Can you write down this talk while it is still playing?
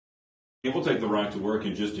We'll take the rock to work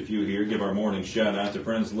in just a few here. Give our morning shout out to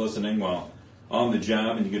friends listening while on the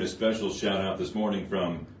job, and you get a special shout out this morning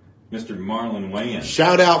from Mr. Marlon Wayans.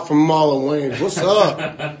 Shout out from Marlon Wayans. What's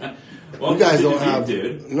up? Well, you guys don't have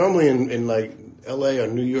dude. Normally in like LA or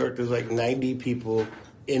New York, there's like 90 people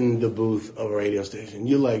in the booth of a radio station.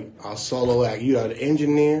 You're like a solo act. You are the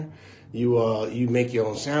engineer. You make your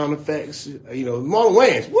own sound effects. You know, Marlon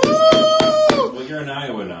Wayans. Woo! Well, you're in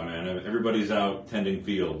Iowa now, man. Everybody's out tending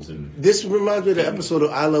fields, and this reminds me of the episode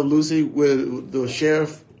of I Love Lucy where the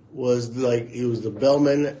sheriff was like, he was the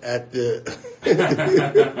bellman at the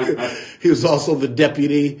he was also the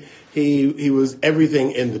deputy. He was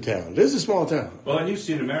everything in the town. This is a small town. Well, and you've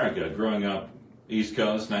seen America growing up East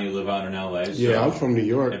Coast. Now you live out in LA. So yeah, I'm from New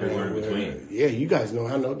York. Everywhere in between. Yeah, you guys know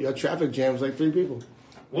how your traffic jam's like 3 people.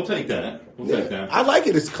 We'll take that. We'll take that. I like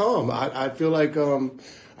it. It's calm. I feel like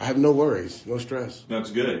I have no worries, no stress. That's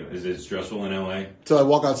good. Is it stressful in LA? Until I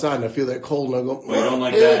walk outside and I feel that cold and I go, well, you don't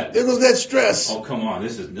like that? There goes that stress. Oh, come on.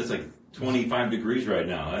 This is like 25 degrees right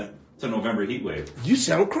now. It's a November heat wave. You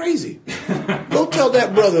sound crazy. Go tell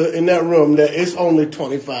that brother in that room that it's only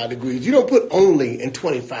 25 degrees. You don't put only in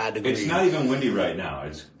 25 degrees. It's not even windy right now.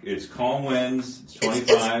 It's calm winds. It's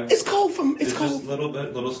 25. It's cold It's cold. just a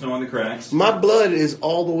little snow in the cracks. My blood is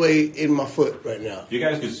all the way in my foot right now. If you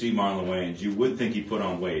guys could see Marlon Wayans, you would think he put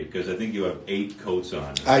on weight because I think you have 8 coats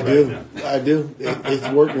on. I do. It's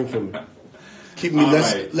working for me. Keep me.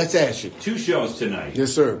 Let's action. 2 shows tonight.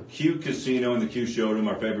 Yes, sir. Q Casino and the Q Showroom,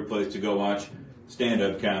 our favorite place to go watch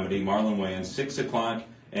stand-up comedy. Marlon Wayans, 6 o'clock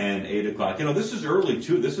and 8 o'clock. You know, this is early,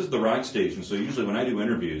 too. This is the rock station, so usually when I do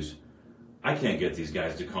interviews, I can't get these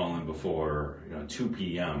guys to call in before 2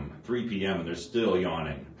 p.m., 3 p.m., and they're still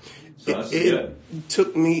yawning. So that's good. It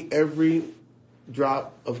took me every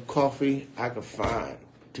drop of coffee I could find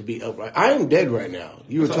to be upright. I am dead right now.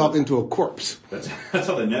 You were talking to a corpse. That's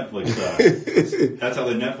how the Netflix that's how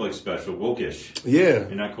the Netflix special, Wokish. Yeah.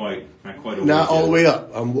 You're not quite awake Not all yet. the way up.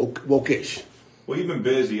 I'm wokish. Well, you've been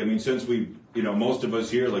busy. I mean, since most of us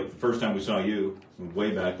here, like the first time we saw you,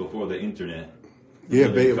 way back before the internet. Yeah,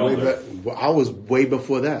 way back. Well, I was way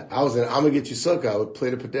before that. I was in I'm Gonna Get You Sucker. I would play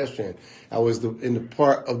the pedestrian. I was in the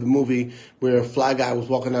part of the movie where a fly guy was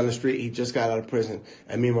walking down the street. He just got out of prison,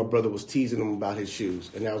 and me and my brother was teasing him about his shoes.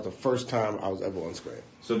 And that was the first time I was ever on screen.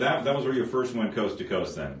 So that was where you first went coast to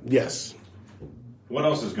coast then? Yes. What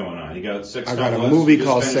else is going on? You got Sextuplets? I got a movie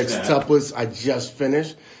called Sextuplets. I just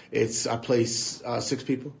finished. I play 6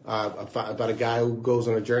 people. About a guy who goes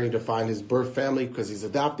on a journey to find his birth family because he's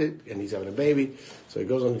adopted and he's having a baby. So he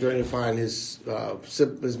goes on a journey to find his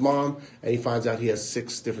mom, and he finds out he has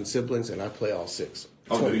 6 different siblings, and I play all 6.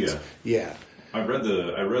 Oh, do you? Yeah. I read a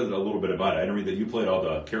little bit about it. I didn't read that you played all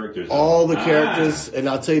the characters. All the characters, and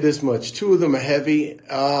I'll tell you this much: 2 of them are heavy.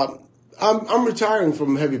 I'm retiring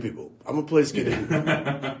from heavy people. I'm gonna play skinny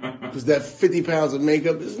because that 50 pounds of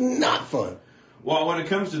makeup is not fun. Well, when it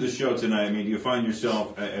comes to the show tonight, I mean, do you find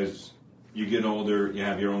yourself as you get older, you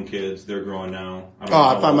have your own kids, they're growing now?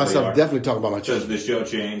 I find myself definitely talking about my children. Does the show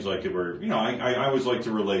change? Like, I always like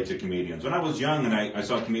to relate to comedians. When I was young and I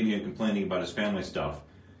saw a comedian complaining about his family stuff,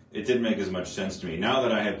 it didn't make as much sense to me. Now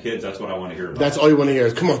that I have kids, that's what I want to hear about. That's all you want to hear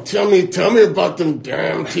is, come on, tell me about them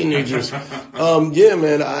damn teenagers. Yeah,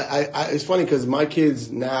 man, it's funny because my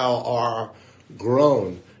kids now are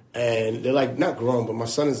grown. And they're like, not grown, but my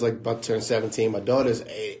son is like about to turn 17. My daughter's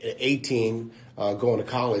 18, going to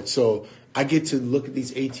college. So I get to look at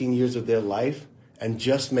these 18 years of their life and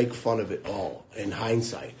just make fun of it all in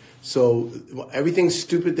hindsight. So everything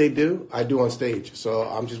stupid they do, I do on stage. So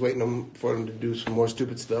I'm just waiting for them to do some more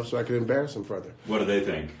stupid stuff so I can embarrass them further. What do they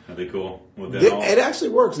think? Are they cool with that? It actually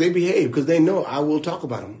works. They behave because they know I will talk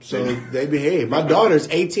about them. So they behave. My daughter's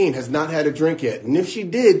 18, has not had a drink yet. And if she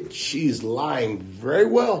did, she's lying very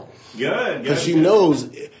well. Good. Because she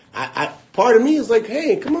knows. Part of me is like,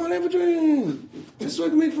 hey, come on, have a drink. Just so I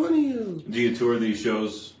can make fun of you. Do you tour these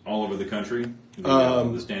shows all over the country?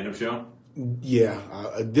 The stand-up show? Yeah,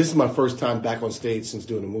 this is my first time back on stage since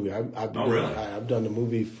doing the movie. Really? I've done the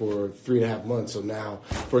movie for 3.5 months, so now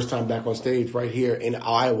first time back on stage right here in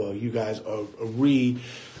Iowa. You guys are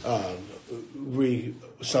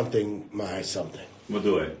something. We'll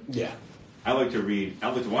do it. Yeah. I like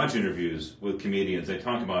to watch interviews with comedians. They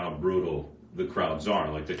talk about how brutal the crowds are.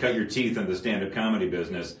 Like, to cut your teeth in the stand-up comedy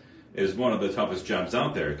business is one of the toughest jobs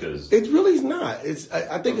out there because it really is not.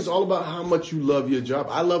 I think it's all about how much you love your job.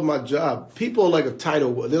 I love my job. People are like a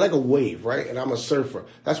tidal. They're like a wave, right? And I'm a surfer.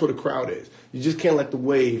 That's what a crowd is. You just can't let the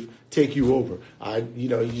wave take you over. You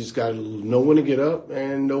just got to know when to get up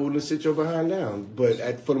and know when to sit your behind down.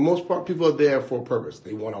 But for the most part, people are there for a purpose.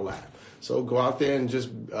 They want to laugh. So go out there and just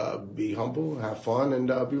be humble, have fun, and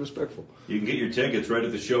be respectful. You can get your tickets right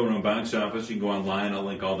at the showroom box office. You can go online. I'll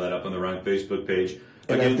link all that up on the Rock Facebook page.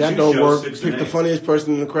 And Again, if that 2 don't shows, work, 6 pick and the 8. funniest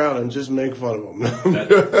person in the crowd and just make fun of them.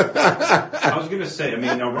 I was going to say, I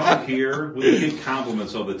mean, around here, we get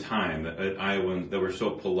compliments all the time at Iowans that we're so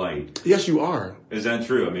polite. Yes, you are. Is that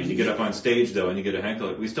true? I mean, you get up on stage, though, and you get a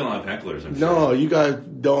heckler. We still don't have hecklers, I'm sure. No, you guys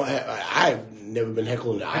don't have. I've never been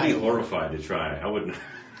heckling. I'd be horrified to try. I wouldn't.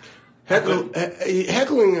 Heckling in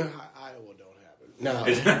Iowa don't happen. Now,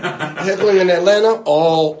 heckling in Atlanta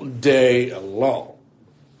all day long.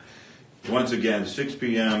 Once again, 6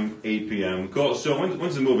 p.m., 8 p.m. Cool. So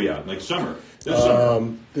when's the movie out? Like summer? This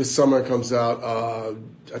summer? This summer it comes out,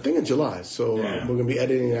 I think in July. So we're going to be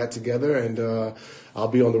editing that together, and I'll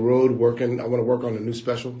be on the road working. I want to work on a new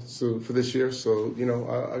special for this year. So,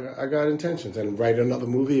 I got intentions and write another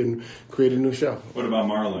movie and create a new show. What about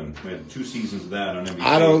Marlon? We had 2 seasons of that on NBC.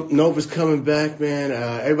 I don't know if it's coming back, man.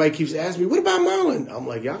 Everybody keeps asking me, what about Marlon? I'm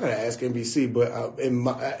like, y'all got to ask NBC. But in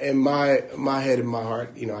my head, in my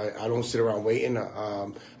heart, I don't sit around waiting.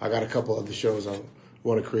 I got a couple other shows I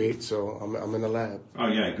want to create, so I'm in the lab. Oh,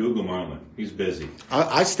 yeah, Google Marlon. He's busy.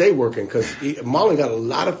 I stay working because Marlon got a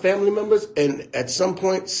lot of family members, and at some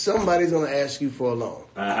point, somebody's going to ask you for a loan.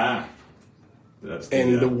 Aha.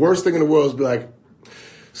 The worst thing in the world is be like,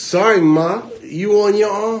 sorry, Ma, you on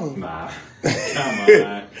your own. Ma, come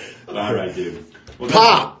on. All right, dude. Well,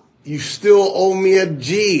 Pop, you still owe me a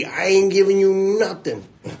G. I ain't giving you nothing.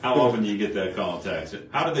 How often do you get that call text?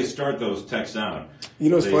 How do they start those texts out?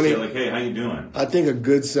 It's funny. Say like, hey, how you doing? I think a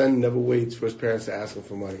good son never waits for his parents to ask him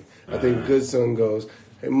for money. I think a good son goes,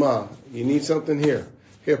 hey, Ma, you need something? Here,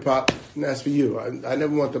 Pop, and that's for you. I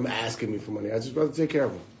never want them asking me for money. I just want to take care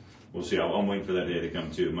of them. We'll see. I'm waiting for that day to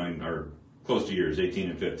come, too. Mine are close to yours,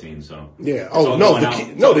 18 and 15, so. Yeah. Oh, no,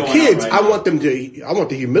 the kids, I want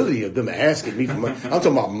the humility of them asking me for money. I'm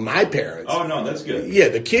talking about my parents. Oh, no, that's good. Yeah,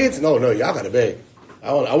 the kids, no, y'all got to beg.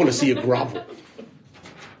 I want to see you grovel.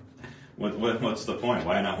 What's the point?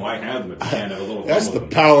 Why not? Why have them if you can't have a little fun That's with the them?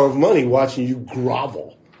 power of money, watching you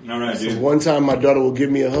grovel. All right, So dude. one time my daughter will give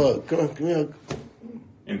me a hug. Come on, give me a hug.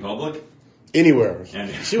 In public? Anywhere.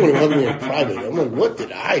 And- She wouldn't hug me in private. I'm like, what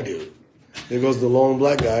did I do? There goes the lone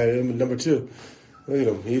black guy, number 2. Look at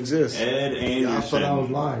him. He exists. Ed Anderson. I thought I was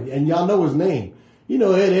lying. And y'all know his name. You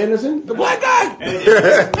know Ed Anderson, the black guy. Ed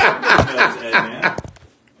Anderson. Ed, man.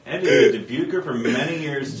 Ed is a Dubuquer for many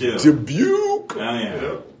years, too. Dubuque. Oh,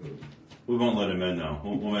 yeah. We won't let him in, though.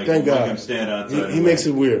 We'll make Thank God. him stand outside. He makes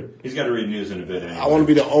it weird. He's got to read news in a bit anyway. I want to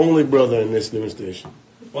be the only brother in this news station.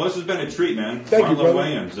 Well, this has been a treat, man. Thank you, Marlon brother.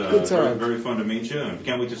 Wayans. Good time. Very fun to meet you. And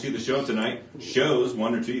can't wait to see the show tonight. Shows,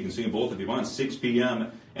 1 or 2. You can see them both if you want. 6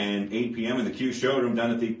 p.m. and 8 p.m. in the Q Showroom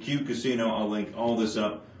down at the Q Casino. I'll link all this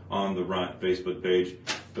up on the Rock Facebook page.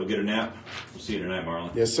 Go get a nap. We'll see you tonight,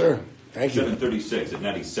 Marlon. Yes, sir. Thank you. 7:36 at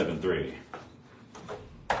 97.3.